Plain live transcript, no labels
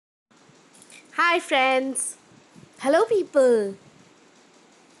Hi, friends. Hello, people.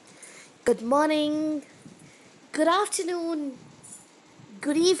 Good morning, good afternoon,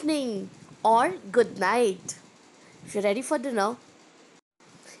 good evening, or good night. If you're ready for dinner,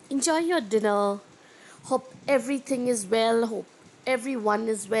 enjoy your dinner. Hope everything is well. Hope everyone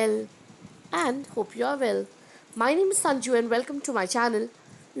is well. And hope you're well. My name is Sanju, and welcome to my channel,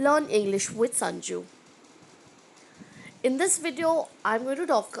 Learn English with Sanju. In this video, I'm going to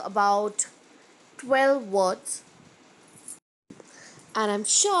talk about 12 words, and I'm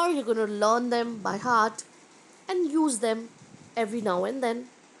sure you're going to learn them by heart and use them every now and then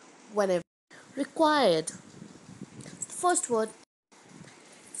whenever required. The first word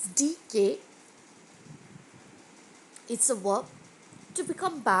is decay. It's a verb to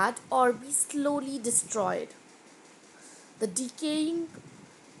become bad or be slowly destroyed. The decaying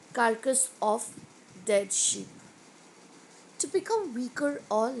carcass of dead sheep. To become weaker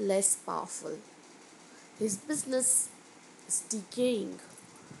or less powerful. His business is decaying.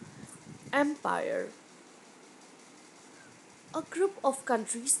 Empire. A group of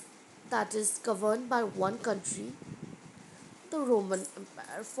countries that is governed by one country, the Roman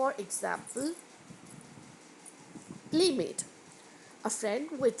Empire, for example. Playmate, a friend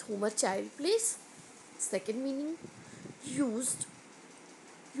with whom a child plays. Second meaning, used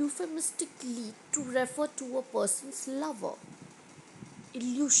euphemistically to refer to a person's lover.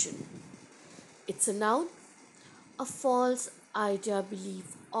 Illusion, it's a noun, a false idea,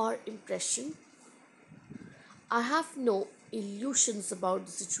 belief, or impression. I have no illusions about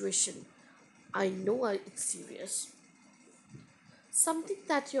the situation. I know it's serious. Something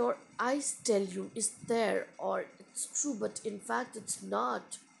that your eyes tell you is there or it's true, but in fact it's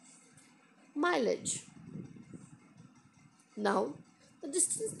not. Mileage. Now, the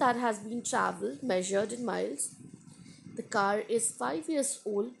distance that has been traveled measured in miles. The car is 5 years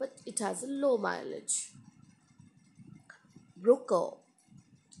old but it has a low mileage. Broker,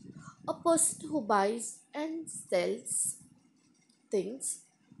 a person who buys and sells things.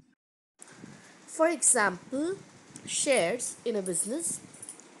 For example, shares in a business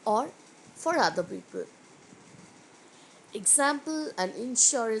or for other people. Example, an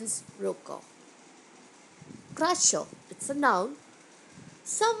insurance broker. Crusher, it's a noun,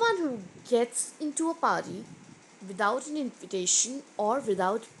 someone who gets into a party without an invitation or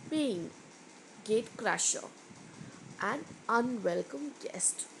without paying. Gate crusher. An unwelcome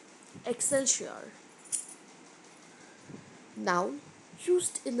guest. Excelsior. Noun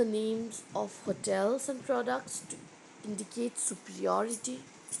used in the names of hotels and products to indicate superiority.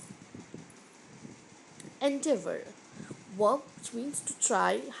 Endeavor. Verb which means to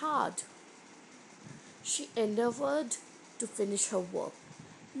try hard. She endeavored to finish her work.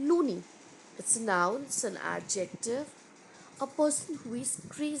 Loony. It's a noun, it's an adjective. A person who is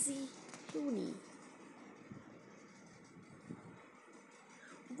crazy, loony.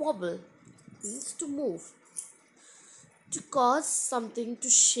 Wobble means to move, to cause something to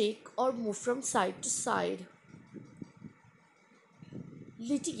shake or move from side to side.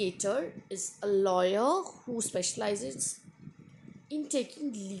 Litigator is a lawyer who specializes in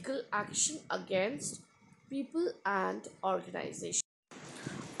taking legal action against people and organizations.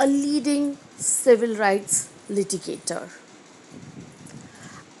 A leading civil rights litigator.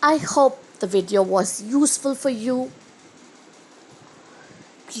 I hope the video was useful for you.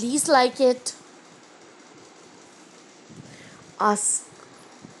 Please like it. Ask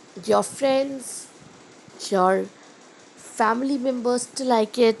your friends, your family members to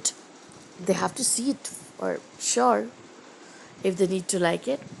like it. They have to see it for sure if they need to like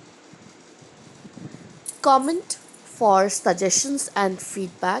it. Comment for suggestions and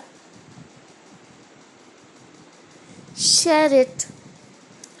feedback. Share it,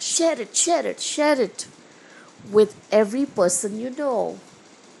 share it with every person you know.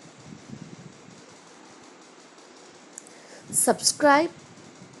 Subscribe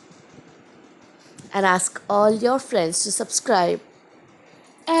and ask all your friends to subscribe.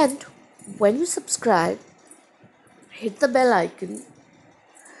 And when you subscribe, hit the bell icon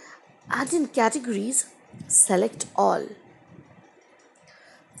and in categories, select all.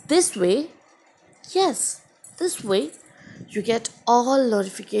 This way, yes, this way you get all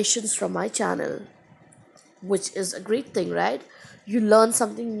notifications from my channel, which is a great thing, right? You learn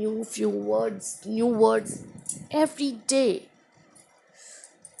something new, new words every day.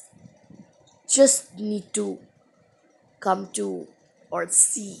 Just need to come to or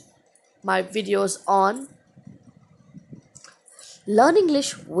see my videos on Learn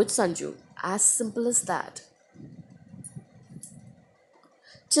English with Sanju. As simple as that.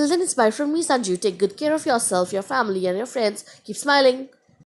 Till then, it's bye from me, Sanju. Take good care of yourself, your family, and your friends. Keep smiling.